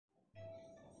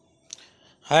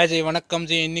हाय जी वनक्कम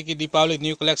जी इनकी Deepawali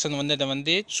new collection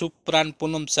வந்து சூப்பரான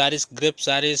Poonam sarees grape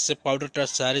sarees powder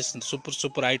touch sarees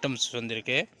super items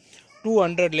வந்திருக்கு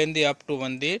 200 லேந்து அப் டு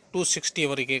 260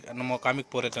 வரைக்கும் நம்ம காமிக்க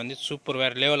போறது சூப்பர்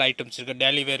வேர் லெவல் ஐட்டம்ஸ் இருக்கு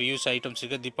டெய்லி வேர் யூஸ் ஐட்டம்ஸ்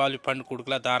இருக்கு தீபாவளி ஃபண்ட்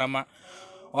கொடுக்கலாம் தாராளமா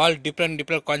ஆல் டிஃபரண்ட்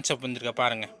கான்செப்ட் வந்திருக்கு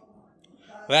பாருங்க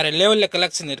வேற லெவல்ல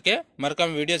கலெக்ஷன் இருக்கு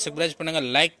மறக்காம வீடியோ சப்ஸ்கிரைப் பண்ணுங்க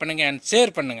லைக் பண்ணுங்க and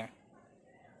ஷேர் பண்ணுங்க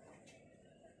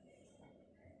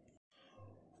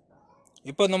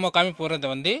இப்போ நம்ம காமி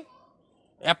போறது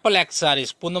Apple X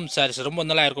sarees Poonam sarees ரொம்ப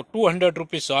நல்லா இருக்கும் 200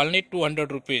 rupees only 200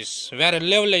 rupees வேற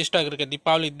லெவல்ல ஸ்டாக் இருக்கு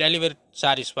தீபாவளி டெலிவரி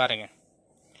sarees பாருங்க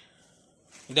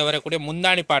இத வரக்கூடிய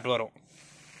முந்தானி பாட் வரும்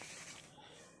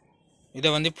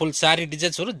இத full saree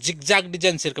டிசைன்ஸ் வரும் zigzag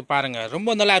டிசைன்ஸ் இருக்கு பாருங்க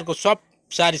ரொம்ப நல்லா இருக்கும் சாஃப்ட்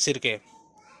sarees இருக்கு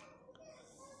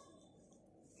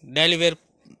டெலிவரி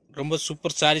ரொம்ப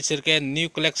சூப்பர் sarees இருக்கு நியூ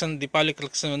கலெக்ஷன் தீபாவளி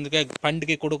கலெக்ஷன்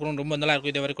ஃபண்டுக்கு கொடுக்கணும் ரொம்ப நல்லா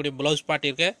இருக்கும் இத வரக்கூடிய ப்ளவுஸ் பார்ட்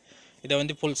இருக்கு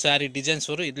இது full saree designs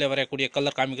வரும் இதுல வரக்கூடிய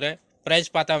கலர் காமிக்கிறேன் பிரைஸ்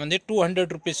பார்த்தா 200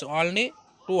 rupees only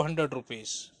 200 rupees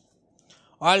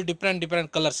all different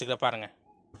colors இருக்கு பாருங்க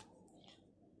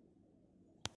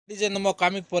டிசைன் நம்ம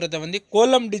காமிக்க போறது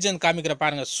கோலம் டிசைன் காமிக்கிற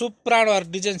பாருங்க சூப்பரான ஒரு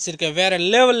டிசைன்ஸ் இருக்கு வேற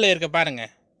லெவல்ல இருக்கு பாருங்க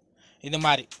இது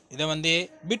மாதிரி இது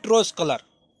பிட் ரோஸ் கலர்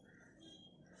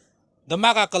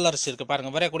தமாகா கலர்ஸ் இருக்கு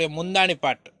பாருங்க வரக்கூடிய முந்தானி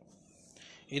பாட்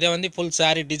இது full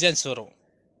saree designs வரும்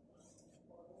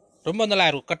ரொம்ப நல்லா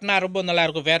இருக்கும் கட்னா ரொம்ப நல்லா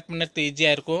இருக்கும் வேர் பண்ணது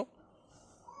ஈஸியா இருக்கும்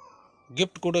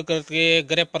gift கொடுக்கிறதுக்கு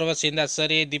கிரே பர்வஸ் இந்த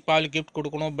சரி தீபாவளி gift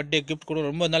கொடுக்கணும் பர்த்டே gift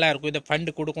கொடுக்கணும் ரொம்ப நல்லா இருக்கும் இது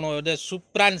ஃபண்ட் கொடுக்கணும் இது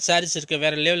சூப்பரான sarees இருக்கு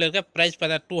வேற லெவல்ல இருக்கு பிரைஸ்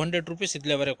பார்த்தா 200 rupees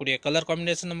இதுல வரக்கூடிய கலர்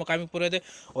காம்பினேஷன் நம்ம காமிக்க போறது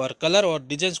ஒரு கலர் ஒரு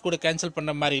டிசைன்ஸ் கூட கேன்சல்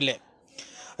பண்ற மாதிரி இல்ல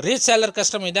ரீசேலர்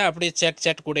கஸ்டம் இத அப்படியே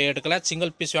செட் கூட எடுக்கலாம்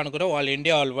சிங்கிள் பீஸ் வாங்குற all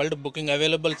India all world booking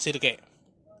அவேலபிள்ஸ் இருக்கு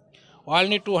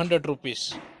only 200 rupees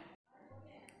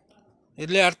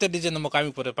இதுல அடுத்த டிசைன் நம்ம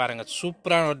காமிக்க போறது பாருங்க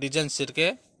சூப்பரான ஒரு டிசைன்ஸ் இருக்கு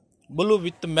blue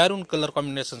with maroon colour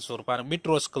combinations வரும் பாருங்க பிட்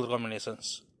ரோஸ் கலர் காம்பினேஷன்ஸ்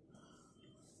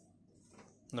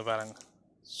இந்த பாருங்க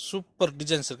சூப்பர்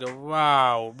டிசைன்ஸ் இருக்கு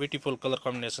வாவ் பியூட்டிஃபுல் கலர்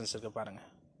காம்பினேஷன்ஸ் இருக்கு பாருங்க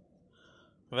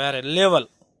வேற லெவல்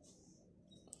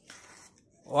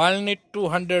only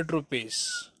 200 rupees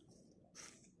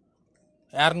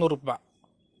 200 ரூபாய்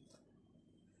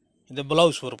இந்த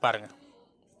ப்ளவுஸ் வரும் பாருங்க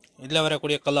இதுல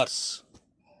வரக்கூடிய கலர்ஸ்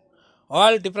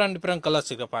all different colors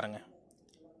இருக்கு பாருங்க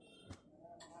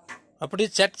அப்படி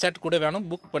செட் கூட வேணும்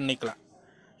புக் பண்ணிக்கலாம்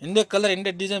இந்த கலர் இந்த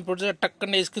டிசைன் போட்டு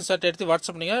டக்குன்னு ஸ்கிரீன்ஷாட் எடுத்து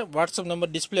வாட்ஸ்அப் பண்ணுங்க வாட்ஸ்அப்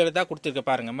நம்பர் டிஸ்ப்ளேல தான் கொடுத்திருக்க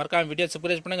பாருங்க மறக்காம வீடியோ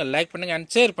சப்ஸ்கிரைப் பண்ணுங்க லைக் பண்ணுங்க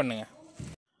and ஷேர் பண்ணுங்க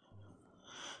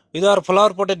இது ஒரு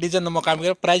ஃப்ளவர் போட்ட டிசைன் நம்ம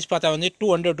காமிக்கிற பிரைஸ் பார்த்தா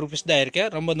 200 rupees தான் இருக்கு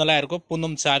ரொம்ப நல்லா இருக்கும்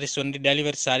பூனம் sarees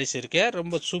டெலிவரி sarees இருக்கு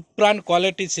ரொம்ப சூப்பரான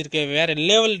குவாலிட்டிஸ் இருக்கு வேற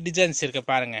லெவல் டிசைன்ஸ் இருக்கு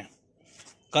பாருங்க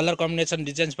கலர் காம்பினேஷன்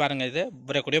டிசைன்ஸ் பாருங்க இது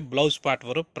வரக்கூடிய ப்ளவுஸ் பார்ட்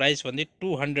வரும் பிரைஸ்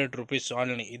 200 rupees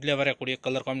only இதுல வரக்கூடிய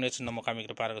கலர் காம்பினேஷன் நம்ம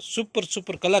காமிக்கிற பாருங்க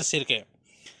சூப்பர் கலர்ஸ் இருக்கு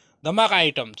தமாகா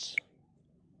ஐட்டம்ஸ்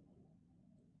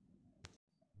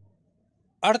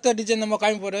அடுத்த டிசைன் நம்ம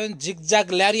காமிக்க போறது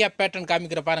ஜிக்ஜாக் லேரியா பேட்டர்ன்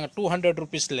காமிக்கிற பாருங்க 200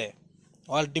 rupeesல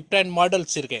ஆல் டிஃபரண்ட்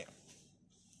மாடல்ஸ் இருக்கு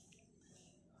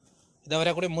இத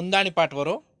வரக்கூடிய முந்தானி பார்ட்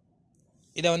வரும்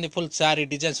இத full saree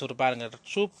டிசைன்ஸ் வரும் பாருங்க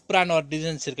சூப்பரான ஒரு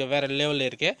டிசைன்ஸ் இருக்கு வேற லெவல்ல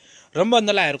இருக்கு ரொம்ப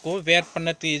நல்லா இருக்கும் வேர்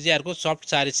பண்ணது ஈஸியா இருக்கும் சாஃப்ட்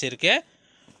sarees இருக்கு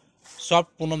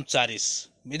சாஃப்ட் பூனம் sarees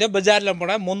இத பஜார்ல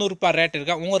போனா 300 ரூபாய் ரேட்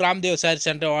இருக்கு உங்க Ramdev sarees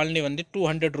centre only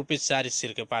 200 rupees sarees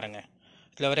இருக்கு பாருங்க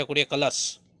இதுல வரக்கூடிய கலர்ஸ்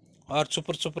ஆர்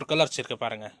சூப்பர் கலர்ஸ் இருக்கு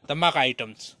பாருங்க தமாகா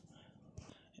ஐட்டம்ஸ்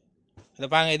இத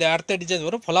பாருங்க இது அடுத்த டிசைன்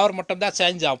வரும் ஃப்ளவர் மட்டும் தான்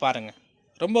சேஞ்ச் ஆகும் பாருங்க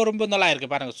ரொம்ப நல்லா இருக்கு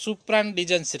பாருங்க சூப்பரான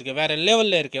டிசைன்ஸ் இருக்கு வேற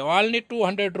லெவல்ல இருக்கு only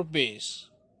 200 rupees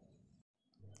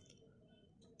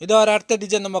இது ஒரு அடுத்த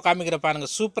டிசைன் நம்ம காமிக்கிற பாருங்க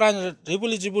சூப்பரான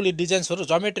ரிபுலி டிசைன்ஸ் வரும்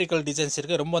ஜியோமெட்ரிக்கல் டிசைன்ஸ்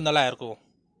இருக்கு ரொம்ப நல்லா இருக்கும்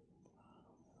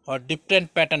ஒரு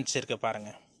டிஃபரண்ட் பேட்டர்ன்ஸ் இருக்கு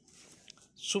பாருங்க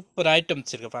சூப்பர்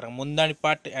ஐட்டம்ஸ் இருக்கு பாருங்க முந்தானி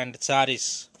பாட் and sarees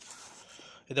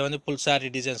இது full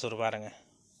saree டிசைன்ஸ் வரும் பாருங்க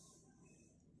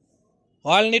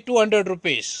only 200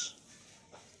 rupees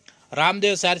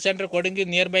Ramdev Saree Center Kodungaiyur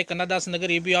nearby Kannadas Nagar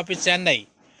EB office Chennai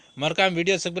மறக்காம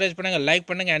வீடியோ சப்ஸ்கிரைப் பண்ணுங்க லைக்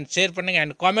பண்ணுங்க and ஷேர் பண்ணுங்க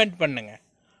and கமெண்ட் பண்ணுங்க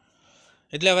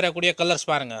இதுல வரக்கூடிய கலர்ஸ்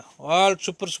பாருங்க ஆல்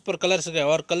சூப்பர் கலர்ஸ் இருக்கு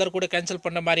ஒரு கலர் கூட கேன்சல்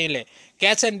பண்ண மாதிரி இல்ல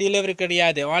கேஷ் ஆன் டெலிவரி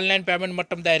கிடையாது ஆன்லைன் பேமெண்ட்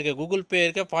மட்டும் தான் இருக்கு கூகுள் பே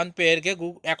இருக்கு ஃபோன் பே இருக்கு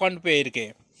அக்கவுண்ட் பே இருக்கு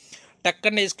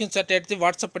டக்குன்னு ஸ்கிரீன்ஷாட் எடுத்து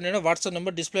வாட்ஸ்அப் பண்ணிடுங்க வாட்ஸ்அப்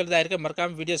நம்பர் டிஸ்ப்ளேல தான் இருக்கு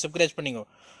மறக்காம வீடியோ சப்ஸ்கிரைப் பண்ணுங்க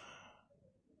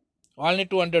only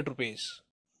 200 rupees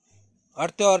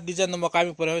அடுத்த ஒரு டிசைன் நம்ம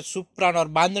காமிக்க போறோம் சூப்பரான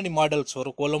ஒரு பாந்தனி மாடல்ஸ்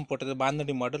வரும் கோலம் போட்டது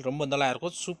பாந்தனி மாடல் ரொம்ப நல்லா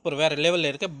இருக்கும் சூப்பர் வேற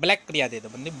லெவல்ல இருக்கு Black கிடையாது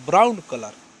இது brown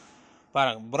கலர்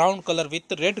பாருங்க brown colour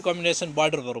with red combination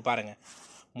border வரும் பாருங்க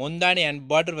முந்தானி and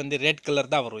border ரெட்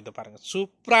கலர் தான் வரும் இது பாருங்க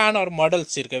சூப்பரான ஒரு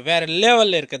மாடல்ஸ் இருக்கு வேற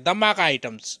லெவல்ல இருக்கு தமாகா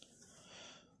ஐட்டம்ஸ்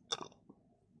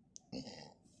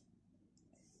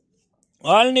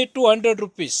only 200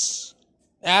 rupees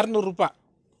 200 ரூபாய்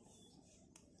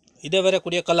இதே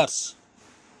வரக்கூடிய கலர்ஸ்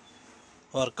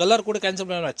और கலர் கூட கேன்சல்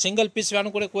பண்ணலாம் சிங்கிள் பீஸ்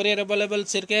வேணும் கூட கொரியர்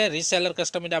அவைலபிள்ஸ் இருக்கு ரீசெல்லர்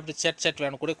கஸ்டமர் அப்படி செட்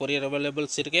வேணும் கூட கொரியர்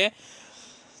அவைலபிள்ஸ் இருக்கு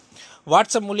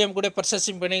வாட்ஸ்அப் மூலியம் கூட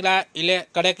பர்ச்சேசிங் பண்ணிக்கலாம் இல்லை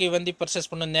கடைக்கு வந்து பர்ச்சேஸ்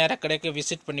பண்ண நேராக கடைக்கு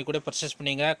விசிட் பண்ணி கூட பர்ச்சேஸ்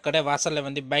பண்ணிங்க கடை வாசலில்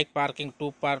வந்து bike parking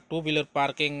two wheeler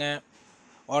parking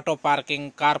auto parking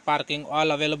car parking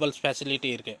all அவைலபிள்ஸ் facility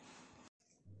இருக்குது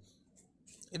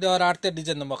இது ஒரு அடுத்த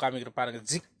டிசைன் நம்ம காமிக்கிற பாருங்கள்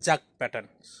ஜிக் ஜாக்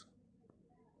பேட்டர்ன்ஸ்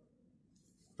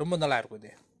ரொம்ப நல்லா இருக்கும்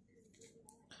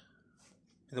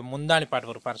இது முந்தானி பாட்டு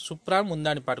வரும் பாரு சூப்பரான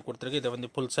முந்தானி பாட்டு கொடுத்துருக்கு இது வந்து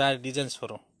ஃபுல் சாரி டிசைன்ஸ்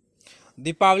வரும்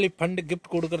தீபாவளி ஃபண்ட்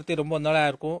கிஃப்ட் கொடுக்கறது ரொம்ப நல்லா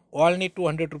இருக்கும் only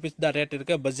 200 rupees தான் ரேட்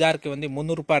இருக்கு பஜாருக்கு வந்து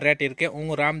 300 ரூபாய் ரேட் இருக்கு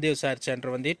உங்க ராம்தேவ் சாரி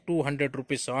சென்டர் வந்து 200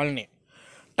 rupees only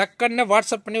டக்குன்னு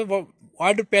வாட்ஸ்அப் பண்ணி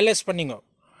ஆர்டர் பிளேஸ் பண்ணிங்க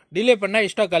டிலே பண்ணால்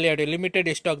ஸ்டாக் காலி ஆகிடும் லிமிடெட்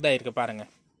ஸ்டாக் தான் இருக்கு பாருங்க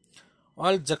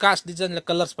ஆல் ஜகாஸ் டிசைனில்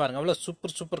கலர்ஸ் பாருங்க அவ்வளோ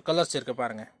சூப்பர் கலர்ஸ் இருக்கு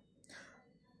பாருங்க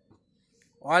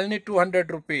only 200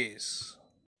 rupees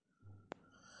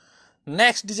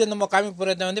नेक्स्ट डिजाइन நம்ம காமிக்க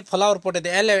போறது வந்து ஃப்ளவர் போட்டது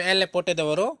எல்ஏ போட்டது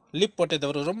வரும் லிப் போட்டது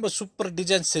வரும் ரொம்ப சூப்பர்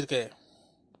டிசைன்ஸ் இருக்கு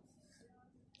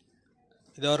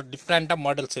இது ஒரு டிஃபரண்டா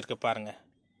மாடல்ஸ் இருக்கு பாருங்க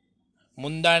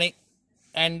முந்தானி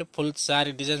அண்ட் ஃபுல்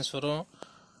சாரி டிசைன்ஸ் வரும்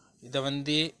இது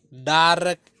வந்து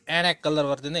டார்க் ஏன கலர்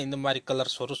வருதுன்னா இந்த மாதிரி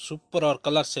கலர்ஸ் வரும் சூப்பர் ஒரு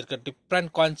கலர்ஸ் இருக்கு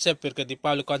டிஃபரண்ட் கான்செப்ட் இருக்கு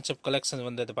தீபாவளி கான்செப்ட் கலெக்ஷன்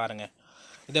வந்தது பாருங்க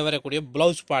இதில் வரக்கூடிய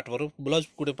ப்ளவுஸ் பார்ட் வரும் ப்ளவுஸ்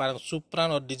கூட பாருங்கள்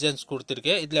சூப்பரான ஒரு டிசைன்ஸ்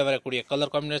கொடுத்துருக்கு இதில் வரக்கூடிய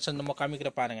கலர் காம்பினேஷன் நம்ம காமிக்கிற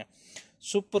பாருங்கள்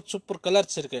சூப்பர்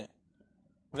கலர்ஸ் இருக்குது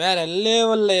வேறு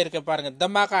லெவலில் இருக்க பாருங்கள்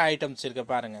தமாக்கா ஐட்டம்ஸ் இருக்குது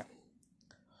பாருங்கள்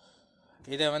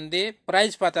இதை வந்து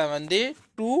ப்ரைஸ் பார்த்தா வந்து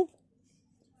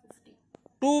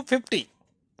 250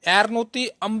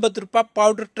 250 ரூபாய்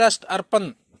பவுடர் ட்ரஸ்ட் அர்பன்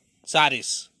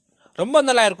சாரீஸ் ரொம்ப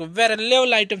நல்லா இருக்கும் வேறு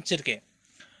லெவல் ஐட்டம்ஸ் இருக்கு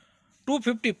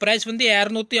 250 ப்ரைஸ் வந்து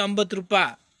 250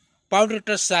 ரூபாய் பவுடர்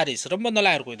ட்ரஸ் சாரீஸ் ரொம்ப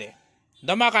நல்லா இருக்கும் இது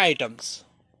தமாக்கா ஐட்டம்ஸ்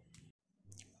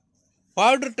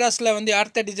பவுடர் ட்ரஸ்ல வந்து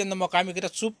அடுத்த டிசைன் நம்ம காமிக்கிற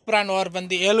சூப்பரான ஒரு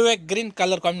வந்து எல்லோ கிரீன்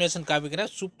கலர் காம்பினேஷன் காமிக்கிற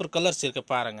சூப்பர் கலர்ஸ் இருக்கு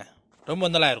பாருங்க ரொம்ப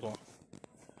நல்லா இருக்கும்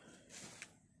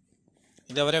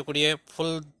இது வரக்கூடிய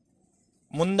ஃபுல்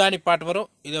முந்தானி பாட்டு வரும்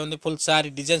இது வந்து ஃபுல் சாரி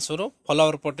டிசைன்ஸ் வரும்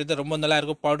ஃப்ளவர் போட்டு ரொம்ப நல்லா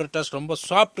இருக்கும் பவுடர் ட்ரஸ் ரொம்ப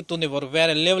சாஃப்ட் தூண்டி வரும் வேற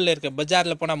லெவலில் இருக்கு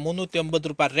பஜாரில் போனால்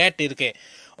 350 ரூபாய் ரேட் இருக்கு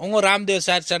உங்க ராம்தேவ்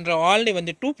சாரி சென்டர் ஆல்ரெடி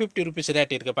வந்து 250 rupees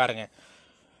ரேட் இருக்கு பாருங்க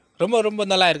ரொம்ப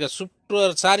நல்லா இருக்கு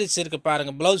சூப்பர் சாரீஸ் இருக்கு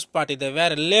பாருங்க ப்ளவுஸ் பார்ட் இது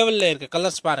வேற லெவலில் இருக்கு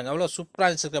கலர்ஸ் பாருங்க அவ்வளோ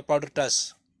சூப்பராக இருக்கு பவுடர் ட்ரஸ்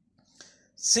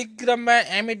சீக்கிரமா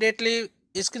இமிடியேட்லி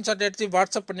ஸ்கிரீன்ஷாட் எடுத்து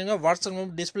வாட்ஸ்அப் பண்ணுங்க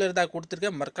வாட்ஸ்அப் டிஸ்பிளே தான்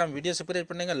கொடுத்துருக்கேன் மறக்காம வீடியோ சப்ஸ்கிரைப்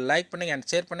பண்ணுங்க லைக் பண்ணுங்க அண்ட்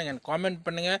ஷேர் பண்ணுங்க அண்ட் காமெண்ட்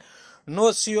பண்ணுங்க no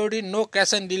COD no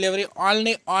cash on delivery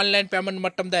only online payment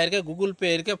மட்டும் தான் இருக்கு கூகுள் பே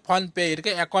இருக்கு ஃபோன் பே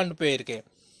இருக்கு அக்கௌண்ட் பே இருக்கு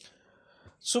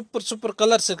சூப்பர்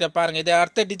கலர்ஸ் இருக்கு பாருங்க இது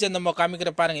அடுத்த டிசைன் நம்ம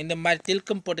காமிக்கிற பாருங்க இந்த மாதிரி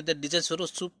தில்கம் போட்டு டிசைன்ஸ்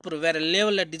வரும் சூப்பர் வேற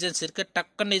லெவலில் டிசைன்ஸ் இருக்கு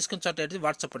டக்குன்னு ஸ்கிரீன்ஷாட் எடுத்து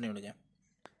வாட்ஸ்அப் பண்ணி விடுங்க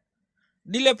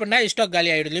டிலே பண்ணால் ஸ்டாக்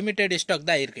காலி ஆகிடும் லிமிடெட் ஸ்டாக்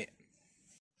தான் இருக்கு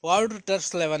பவுடர்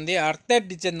ட்ரஸ்ல வந்து அடுத்த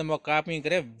டிசைன் நம்ம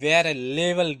காமிக்கிற வேற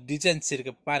லெவல் டிசைன்ஸ்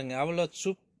இருக்கு பாருங்க அவ்வளோ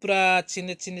சூப்பரா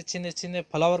சின்ன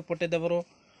ஃப்ளவர் போட்டது வரும்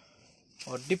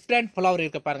ஒரு டிஃப்ரெண்ட் ஃப்ளவர்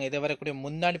இருக்கு பாருங்க இதை வரக்கூடிய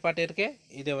முந்தானி பாட்டு இருக்கு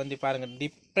இதை வந்து பாருங்க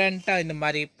டிஃப்ரெண்டா இந்த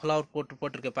மாதிரி ஃப்ளவர்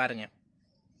போட்டிருக்கு பாருங்க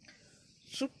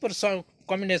சூப்பர்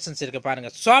காம்பினேஷன்ஸ் இருக்கு பாருங்க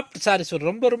சாஃப்ட் சாரீஸ்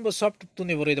ரொம்ப சாஃப்ட்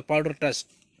துணி வரும் இது பவுடர் ட்ரஸ்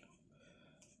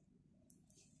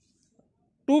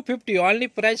 250 ஆன்லி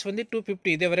பிரைஸ் வந்து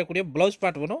 250 இதை வரக்கூடிய ப்ளவுஸ்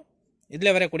பார்ட் வரும்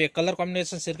இதில் வரக்கூடிய கலர்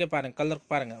காம்பினேஷன்ஸ் இருக்கு பாருங்க கலர்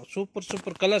பாருங்க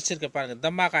சூப்பர் கலர்ஸ் இருக்கு பாருங்க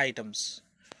தமாக்கா ஐட்டம்ஸ்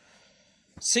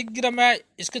சீக்கிரமா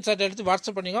ஸ்கிரீன்ஷாட் எடுத்து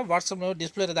வாட்ஸ்அப் பண்ணுங்க வாட்ஸ்அப்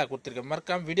டிஸ்பிளே தான் கொடுத்துருக்கேன்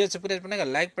மறக்காம வீடியோ சப்ஸ்கிரைப் பண்ணுங்க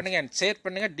லைக் பண்ணுங்க அண்ட் ஷேர்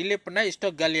பண்ணுங்க டிலே பண்ணா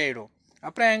ஸ்டாக் காலி ஆகிடும்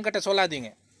அப்புறம் என்கிட்ட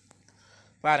சொல்லாதீங்க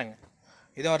பாருங்க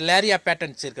இது ஒரு லேரியா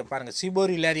பேட்டர்ன்ஸ் இருக்கு பாருங்க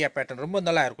சிபோரி லேரியா பேட்டர்ன் ரொம்ப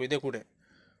நல்லா இருக்கும் இதே கூட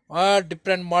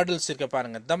டிஃப்ரெண்ட் மாடல்ஸ் இருக்கு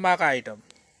பாருங்க தமாக்கா ஐட்டம்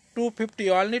 250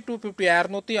 ஆன்லி 250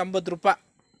 250 ரூபாய்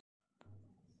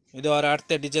இது ஒரு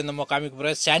அடுத்த டிசைன் நம்ம காமிக்க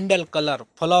போகிறோம் சாண்டல் கலர்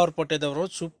ஃப்ளவர் போட்டது வரும்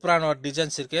சூப்பரான ஒரு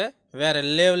டிசைன்ஸ் இருக்கு வேற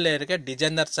லெவலில் இருக்கு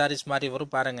டிசைனர் சாரீஸ் மாதிரி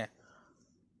வரும் பாருங்க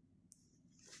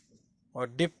ஒரு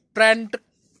டிஃப்ரெண்ட்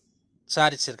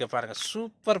சாரீஸ் இருக்கு பாருங்க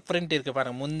சூப்பர் பிரிண்ட் இருக்கு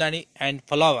பாருங்க முந்தானி அண்ட்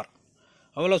ஃப்ளவர்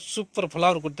அவ்வளோ சூப்பர்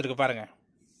ஃப்ளவர் கொடுத்துருக்கு பாருங்க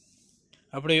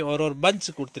அப்படி ஒரு பஞ்ச்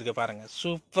கொடுத்துருக்கு பாருங்க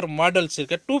சூப்பர் மாடல்ஸ்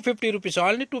இருக்கு 250 rupees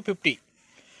ஆல்ரெடி 250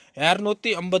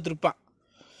 250 ரூபாய்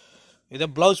இது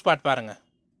ப்ளவுஸ் பார்ட் பாருங்க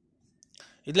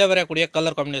இதில் வரக்கூடிய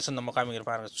கலர் காம்பினேஷன் நம்ம காமிக்கிற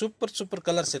பாருங்க சூப்பர்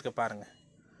கலர்ஸ் இருக்கு பாருங்க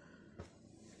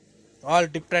ஆல்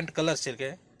டிஃப்ரெண்ட் கலர்ஸ் இருக்கு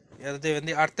இது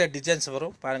வந்து அடுத்த டிசைன்ஸ்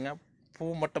வரும் பாருங்க பூ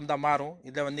மட்டும் தான் மாறும்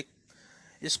இதில் வந்து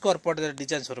ஸ்கோர் போட்ட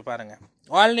டிசைன்ஸ் வரும் பாருங்க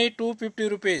only 250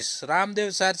 rupees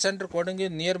Ramdev sorry centre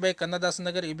Kodungaiyur nearby Kannadas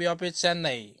நகர் இபி ஆஃபீஸ்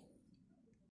சென்னை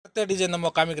அடுத்த டிசைன் நம்ம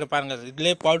காமிக்கிற பாருங்க.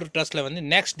 இதுலேயே பவுடர் ட்ரெஸ்ல வந்து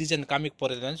நெக்ஸ்ட் டிசைன் காமிக்க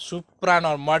போகிறது வந்து சூப்பரான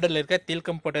ஒரு மாடல் இருக்க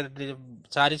தில்கம் போட்ட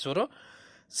சாரீஸ் வரும்.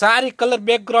 சாரி கலர்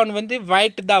பேக்ரவுண்ட் வந்து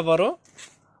ஒயிட் தான் வரும்.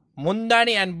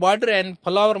 முந்தானி அண்ட் பார்டர் அண்ட்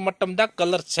ஃப்ளவர் மட்டும் தான்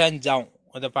கலர் சேஞ்ச் ஆகும்.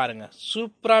 இதை பாருங்க,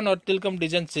 சூப்பரான ஒரு தில்கம்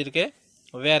டிசைன்ஸ் இருக்கு.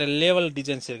 வேற லெவல்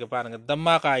டிசைன்ஸ் இருக்கு பாருங்க.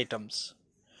 தமாகா items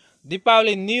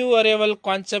Deepavali new arrival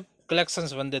concept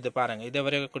collections வந்தது பாருங்க. இதை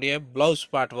வரக்கூடிய பிளவுஸ்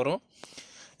பார்ட் வரும்.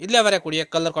 இதில் வரக்கூடிய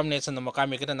கலர் காம்பினேஷன் நம்ம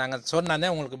காமிக்கிறோம். நாங்கள்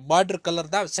சொன்னாலே உங்களுக்கு பார்டர் கலர்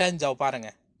தான் சேஞ்ச் ஆகும் பாருங்க.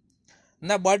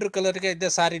 இந்த பார்டர் கலருக்கு இந்த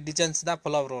சாரி டிசைன்ஸ் தான்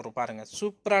ஃப்ளவர் வரும் பாருங்க.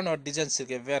 சூப்பரான ஒரு டிசைன்ஸ்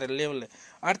இருக்கு, வேற லெவல்.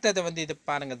 அடுத்தது வந்து இது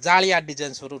பாருங்க, ஜாலியா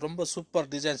டிசைன்ஸ் வரும். ரொம்ப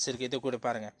சூப்பர் டிசைன்ஸ் இருக்கு. இது கூட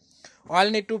பாருங்க,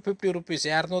 ஆல்னி 250 rupees,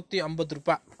 250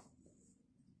 ரூபாய்.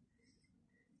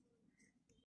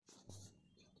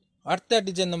 அடுத்த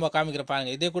டிசைன் நம்ம காமிக்கிற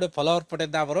பாருங்க. இதே கூட ஃப்ளவர்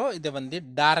போட்டது தான் வரும். இது வந்து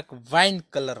டார்க் வைன்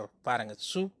கலர் பாருங்க.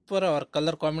 சூப்பர் ஒரு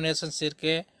கலர் காம்பினேஷன்ஸ்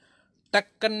இருக்கு.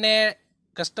 டக்குன்னு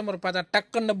கஸ்டமர் பார்த்தா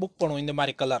டக்குன்னு புக் பண்ணுவோம். இந்த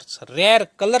மாதிரி கலர்ஸ் ரேர்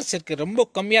கலர்ஸ் இருக்கு. ரொம்ப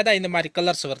கம்மியாக தான் இந்த மாதிரி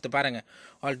கலர்ஸ் வருது பாருங்க.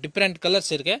 ஆல் டிஃப்ரெண்ட்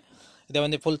கலர்ஸ் இருக்கு. இதை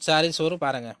வந்து ஃபுல் சாரீஸ் வரும்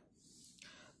பாருங்க.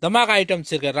 தமாகா ஐட்டம்ஸ்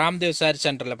இருக்கு. ராம்தேவ் சாரி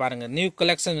சென்டரில் பாருங்க. நியூ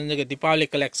கலெக்ஷன் வந்து தீபாவளி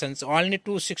கலெக்ஷன்ஸ் ஆல்னி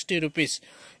 260 rupees.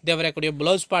 இதில் வரக்கூடிய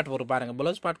ப்ளவுஸ் பார்ட் வரும் பாருங்க.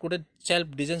 ப்ளவுஸ் பார்ட் கூட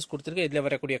செல்ஃப் டிசைன்ஸ் கொடுத்துருக்கு. இதில்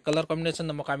வரக்கூடிய கலர் காம்பினேஷன்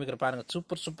நம்ம காமிக்கிற பாருங்க.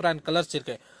 சூப்பரான கலர்ஸ்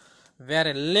இருக்கு,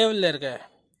 வேற லெவலில் இருக்கு.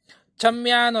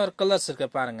 செம்மையான ஒரு கலர்ஸ் இருக்கு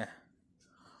பாருங்க.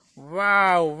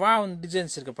 வாவ்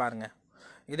டிசைன்ஸ் இருக்கு பாருங்க.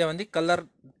 இதை வந்து கலர்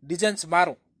டிசைன்ஸ்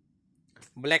மாறும்.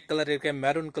 பிளாக் கலர் இருக்கு,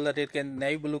 மெரூன் கலர் இருக்கு,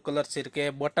 நெய் ப்ளூ கலர்ஸ் இருக்கு,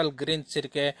 பாட்டில் கிரீன்ஸ்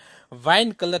இருக்கு,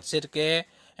 வைன் கலர்ஸ் இருக்கு,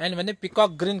 அண்ட் வந்து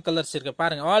பிகாக் கிரீன் கலர்ஸ் இருக்கு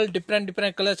பாருங்க. ஆல் டிஃப்ரெண்ட்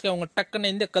கலர்ஸ்க்கு அவங்க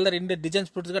டக்குன்னு இந்த கலர் இந்த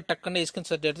டிசைன்ஸ் கொடுத்துருக்க டக்குன்னு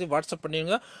ஸ்கிரீன்ஷாட் எடுத்து வாட்ஸ்அப்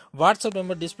பண்ணிடுங்க. வாட்ஸ்அப்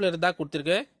நம்பர் டிஸ்பிளே தான்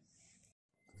கொடுத்துருக்கு.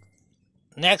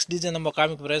 நெக்ஸ்ட் டிசைன் நம்ம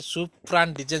காமிக்க போகிற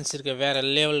சூப்பரான டிசைன்ஸ் இருக்கு, வேற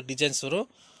லெவல் டிசைன்ஸ் வரும்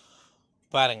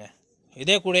பாருங்க.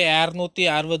 இதே கூட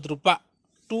 260 ரூபாய்,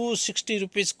 260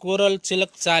 rupees கோரல்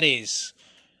சில்க் சாரீஸ்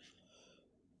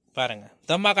பாருங்க.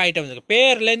 தமாகா ஐட்டம்ஸ் இருக்கு.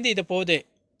 பேர்லேருந்து இது போகுது.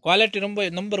 குவாலிட்டி ரொம்ப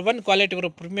நம்பர் 1 குவாலிட்டி, ஒரு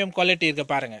ப்ரீமியம் குவாலிட்டி இருக்கு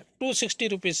பாருங்க. 260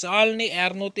 rupees, ஆல்னி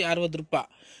 260 ரூபாய்.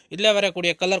 இதில்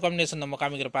வரக்கூடிய கலர் காம்பினேஷன் நம்ம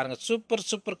காமிக்கிற பாருங்க.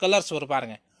 சூப்பர் கலர்ஸ் வரும்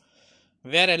பாருங்க.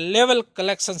 வேற லெவல்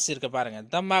கலெக்ஷன்ஸ் இருக்கு பாருங்க.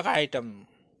 தமாகா item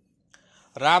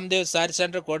Ramdev sorry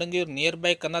centre, Kodungaiyur,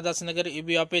 nearby Kannadas நகர்,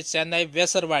 EB office, Chennai,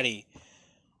 வேசர்வாடி.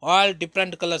 All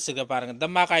different colours இருக்கு பாருங்க.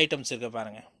 தமாகா ஐட்டம்ஸ் இருக்கு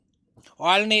பாருங்க.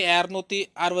 ஆல்னி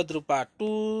 260 ரூபாய்,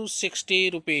 260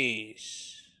 rupees.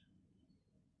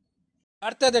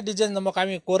 அடுத்தது டிசைன் நம்ம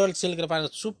காமி கோரல் சில்க் பாருங்க.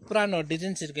 சூப்பரான ஒரு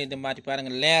டிசைன்ஸ் இருக்கு. இந்த மாதிரி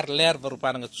பாருங்க, லேயர் வரும்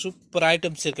பாருங்க. சூப்பர்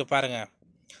ஐட்டம்ஸ் இருக்கு பாருங்க.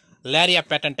 லேரியா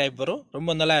பேட்டர்ன் டைப் வரும்,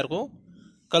 ரொம்ப நல்லா இருக்கும்.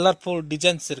 கலர்ஃபுல்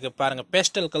டிசைன்ஸ் இருக்கு பாருங்க.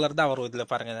 பேஸ்டல் கலர் தான் வரும் இதில்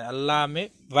பாருங்க. எல்லாமே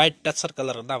ஒயிட் டச்சர்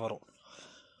கலர் தான் வரும்.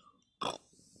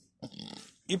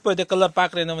 இப்போ இந்த கலர்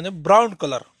பார்க்குறது வந்து ப்ரௌன்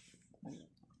கலர்.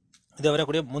 இதில்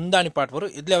வரக்கூடிய முந்தானி பாட்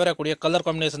வரும். இதில் வரக்கூடிய கலர்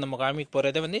காம்பினேஷன் நம்ம காமிக்க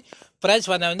போகிறது வந்து ப்ரைஸ்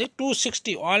வந்து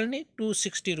 260, ஆல்னி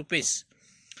 260 rupees.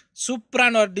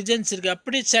 சூப்பரான ஒரு டிசைன்ஸ் இருக்குது.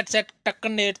 அப்படி செட்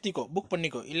டக்குன்னு எடுத்துக்கோ, புக்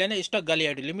பண்ணிக்கோ, இல்லைன்னா ஸ்டாக் காலி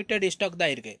ஆகிடும். லிமிட்டட் ஸ்டாக்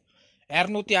தான் இருக்குது.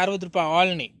 260 ரூபாய்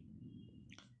ஆல்னி.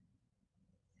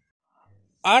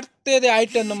 அடுத்தது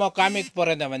ஐட்டம் நம்ம காமிக்க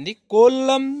போகிறது வந்து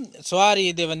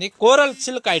இது வந்து கோரல்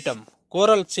சில்க்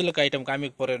ஐட்டம்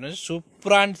காமிக்க போகிறது.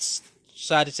 சூப்பரான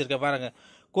சாரீஸ் இருக்க பாருங்க.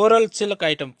 கோரல் சில்க்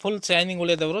ஐட்டம் ஃபுல் ஷைனிங்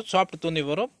உள்ளே வரும். சாஃப்ட் துணி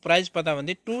வரும். ப்ரைஸ் பார்த்தா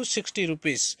வந்து 260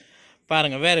 rupees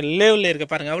பாருங்க. வேற லெவலில் இருக்க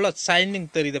பாருங்க. அவ்வளோ ஷைனிங்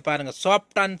தெரியுது பாருங்க.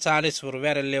 சாஃப்டான சாரீஸ் வரும்.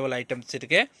 வேற லெவல் ஐட்டம்ஸ்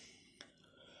இருக்கு.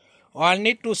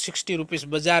 ஆல்னி 260 rupees.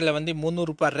 பஜாரில் வந்து 300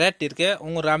 ரூபாய் ரேட் இருக்கு.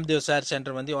 உங்கள் ராம்தேவ் சாரி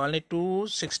சென்டர் வந்து ஆல்னி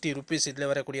 260 rupees. இதில்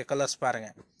வரக்கூடிய கலர்ஸ் பாருங்க.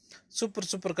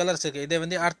 சூப்பர் கலர்ஸ் இருக்கு. இதை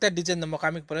வந்து அடுத்த டிசைன் நம்ம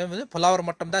காமிக்க போகிறது வந்து ஃப்ளவர்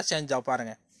மட்டும் தான் சேஞ்ச் ஆகும்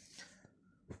பாருங்க.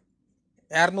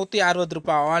 260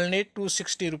 ரூபாய், ஆல்னி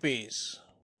 260 rupees.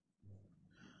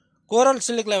 கோரல்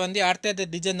சில்கில் வந்து அடுத்த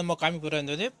டிசைன் நம்ம காமிக்க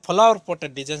போகிறது வந்து ஃப்ளவர் போட்ட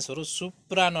டிசைன்ஸ் வரும்.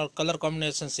 சூப்பரான ஒரு கலர்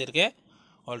காம்பினேஷன்ஸ் இருக்கு.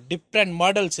 ஒரு டிஃப்ரெண்ட்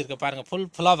மாடல்ஸ் இருக்கு பாருங்க. Full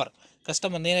flower.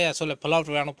 கஸ்டமர் நிறைய சொல்ல ஃப்ளவர்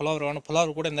வேணும்.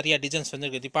 ஃப்ளவர் கூட நிறைய டிசைன்ஸ்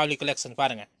வந்துருக்கு. தீபாவளி கலெக்ஷன்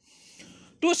பாருங்க.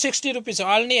 260 rupees,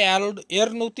 ஆல்னி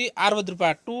 260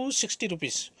 ரூபாய், 260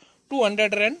 rupees,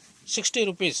 260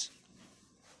 rupees.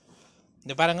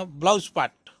 இந்த பாருங்க பிளவுஸ்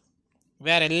பார்ட்.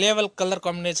 வேற லெவல் கலர்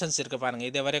காம்பினேஷன்ஸ் இருக்கு பாருங்க.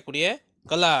 இதை வரக்கூடிய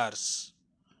கலர்ஸ்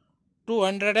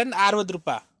 260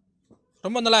 ரூபாய்.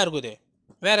 ரொம்ப நல்லா இருக்குது.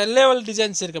 வேற லெவல்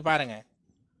டிசைன்ஸ் இருக்கு பாருங்க.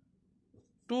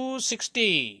 260.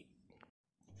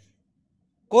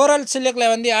 கோரல் சில்க்ல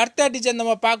வந்து அடுத்த டிசைன்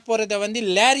நம்ம பார்க்க போறது வந்து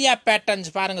லேரியா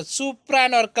பேட்டர்ன்ஸ் பாருங்க.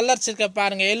 சூப்பரான ஒரு கலர்ஸ் இருக்கு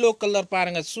பாருங்க. எல்லோ கலர்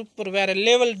பாருங்க. சூப்பர் வேற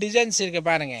லெவல் டிசைன்ஸ் இருக்கு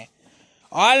பாருங்க.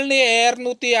 ஆல்னி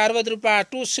 260 ரூபாய்,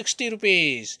 260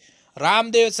 rupees.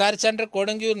 Ramdev sorry centre,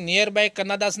 Kodungaiyur, nearby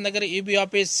Kannadas நகர், இபி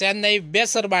ஆஃபீஸ், சென்னை,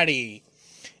 வேசர்வாடி.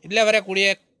 இதில் வரக்கூடிய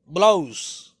பிளவுஸ்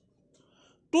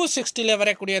 260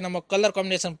 வரக்கூடிய நம்ம கலர்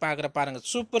காம்பினேஷன் பார்க்குற பாருங்க.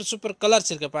 சூப்பர் சூப்பர்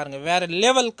கலர்ஸ் இருக்கு பாருங்க. வேற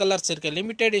லெவல் கலர்ஸ் இருக்கு.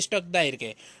 லிமிடெட் ஸ்டாக் தான் இருக்கு.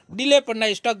 டிலே பண்ணா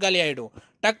ஸ்டாக் காலி ஆயிடும்.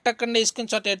 டக்குன்னு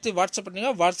ஸ்கிரீன்ஷாட் எடுத்து வாட்ஸ்அப்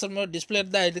பண்ணுங்க. வாட்ஸ்அப் டிஸ்பிளே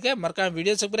தான் இருக்கு. மறக்காம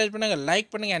வீடியோ சப்ஸ்கிரைப் பண்ணுங்க, லைக்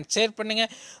பண்ணுங்க அண்ட் ஷேர் பண்ணுங்க.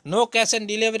 No cash on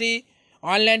delivery,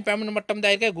 online payment மட்டும்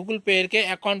தான் இருக்கு. கூகுள் பே இருக்கு,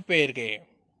 அக்கௌண்ட் பே இருக்கு.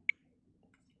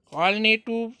 only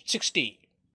 260.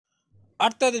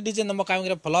 அடுத்தது டிசைன் நம்ம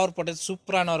காமிக்கிற ஃப்ளவர் போட்டது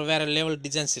சூப்பரான ஒரு வேற லெவல்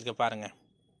டிசைன்ஸ் இருக்கு பாருங்க.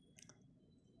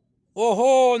 ஓஹோ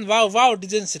வாவ்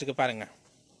டிசைன்ஸ் இருக்கு பாருங்க.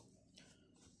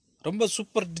 ரொம்ப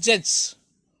சூப்பர் டிசைன்ஸ்.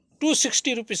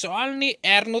 260 rupees, only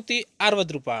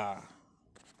 260 ரூபாய்.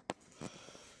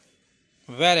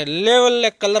 வேற லெவல்ல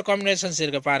கலர் காம்பினேஷன்ஸ்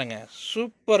இருக்கு பாருங்க.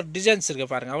 சூப்பர் டிசைன்ஸ் இருக்கு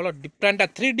பாருங்க. அவ்வளோ டிஃப்ரெண்டா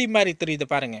 3D மாதிரி தெரியுது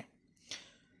பாருங்க.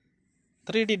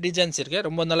 3D டிசைன்ஸ் இருக்கு.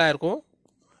 ரொம்ப நல்லா இருக்கும்.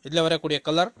 இதில் வரக்கூடிய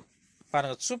கலர்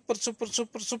பாருங்க. Super super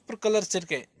super super colours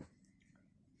இருக்கு.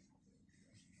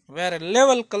 வேற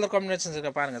லெவல் கலர் காம்பினேஷன்ஸ்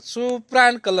இருக்கு பாருங்க.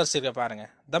 சூப்பரான கலர்ஸ் இருக்கு பாருங்க.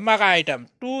 தமாகா ஐட்டம்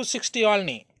 260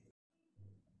 only.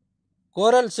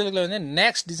 கோரல் சில்க்ல வந்து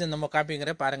நெக்ஸ்ட் டிசைன் நம்ம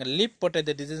காப்பிங்கிற பாருங்க. லீப்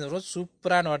போட்ட டிசைன்ஸ் வரும்.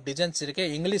 சூப்பரான ஒரு டிசைன்ஸ் இருக்கு.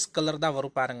 இங்கிலீஷ் கலர் தான்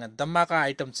வரும் பாருங்க. தமாகா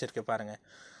ஐட்டம்ஸ் இருக்கு பாருங்க.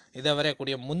 இதை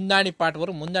வரக்கூடிய முந்தாணி பாட்டு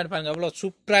வரும். முந்தாணி பாருங்க அவ்வளோ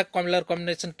சூப்பராக கலர்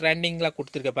காம்பினேஷன் ட்ரெண்டிங்லாம்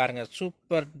கொடுத்துருக்க பாருங்க.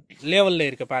 சூப்பர் லெவலில்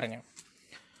இருக்கு பாருங்க.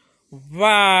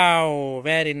 Wow,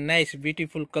 very nice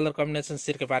beautiful colour combinations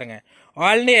இருக்கு பாருங்க.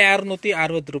 ஆல்னி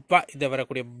 260 ரூபாய். இதில்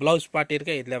வரக்கூடிய பிளவுஸ் பார்ட்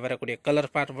இருக்கு. இதில் வரக்கூடிய கலர்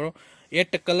பார்ட் வரும்.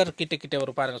 8 கலர் கிட்ட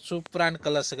வரும் பாருங்க. சூப்பரான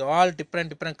கலர்ஸ் இருக்கு. ஆல்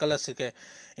டிஃப்ரெண்ட் கலர்ஸ் இருக்கு.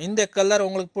 இந்த கலர்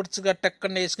உங்களுக்கு பிடிச்சிக்க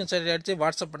டக்குன்னு ஸ்கிரீன்ஷாட் அடிச்சு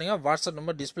வாட்ஸ்அப் பண்ணுங்க. வாட்ஸ்அப்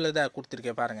நம்பர் டிஸ்பிளே தான்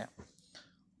கொடுத்துருக்கேன் பாருங்க.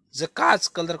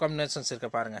 ஜக்காஸ் கலர் காம்பினேஷன்ஸ்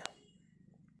இருக்கு பாருங்க.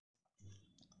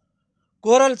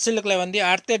 கோரல் சில்க்ல வந்து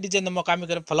அடுத்த டிசைன் நம்ம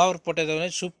காமிக்கிற ஃப்ளவர் போட்டது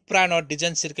வந்து சூப்பரான ஒரு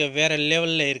டிசைன்ஸ் இருக்கு. வேற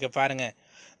லெவல்ல இருக்கு பாருங்க.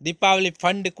 தீபாவளி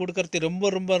ஃபண்ட் கொடுக்கறது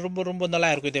ரொம்ப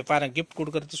நல்லா இருக்கும். இது பாருங்க. கிஃப்ட்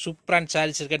கொடுக்கறது சூப்பரான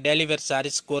சாரீஸ் இருக்கு. டெய்லி வேர்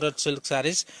சாரீஸ், கோரல் சில்க்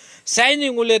சாரீஸ்,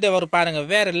 ஷைனிங் உள்ளே வரும் பாருங்க.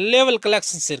 வேற லெவல்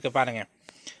கலெக்ஷன்ஸ் இருக்கு பாருங்க.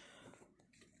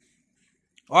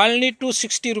 only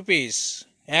 260 rupees,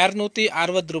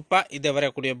 260 ரூபாய். இதை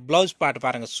வரக்கூடிய பிளவுஸ் பார்ட்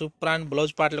பாருங்க. சூப்பரான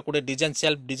பிளவுஸ் பார்ட்ல கூட டிசைன்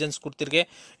செல்ஃப் டிசைன்ஸ் கொடுத்துருக்கு.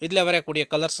 இதில் வரக்கூடிய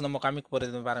கலர்ஸ் நம்ம காமிக்க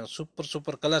போகிறது பாருங்க.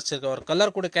 சூப்பர் கலர்ஸ் இருக்கு. ஒரு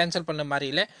கலர் கூட கேன்சல் பண்ண மாதிரி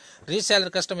இல்லை.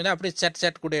 ரீசேலர் கஸ்டமர் தான் அப்படியே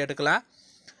செட் கூட எடுக்கலாம்.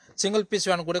 சிங்கிள் பீஸ்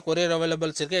வேணும் கூட கொரியர்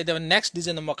அவைலபிள்ஸ் இருக்கு. இதை வந்து நெக்ஸ்ட்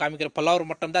டிசைன் நம்ம காமிக்கிற ஃப்ளவர்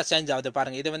மட்டும் தான் சேஞ்ச் ஆகுது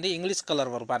பாருங்க. இது வந்து இங்கிலீஷ்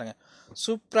கலர் வரும் பாருங்க.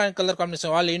 சூப்பரான colour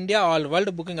combination. All India all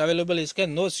world booking available இருக்கு.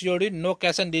 No COD, no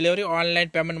cash on delivery,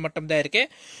 online payment மட்டும் தான் இருக்கு.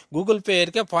 கூகுள் பே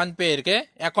இருக்கு, ஃபோன் பே இருக்கு,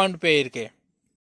 அக்கௌண்ட் பே இருக்கு.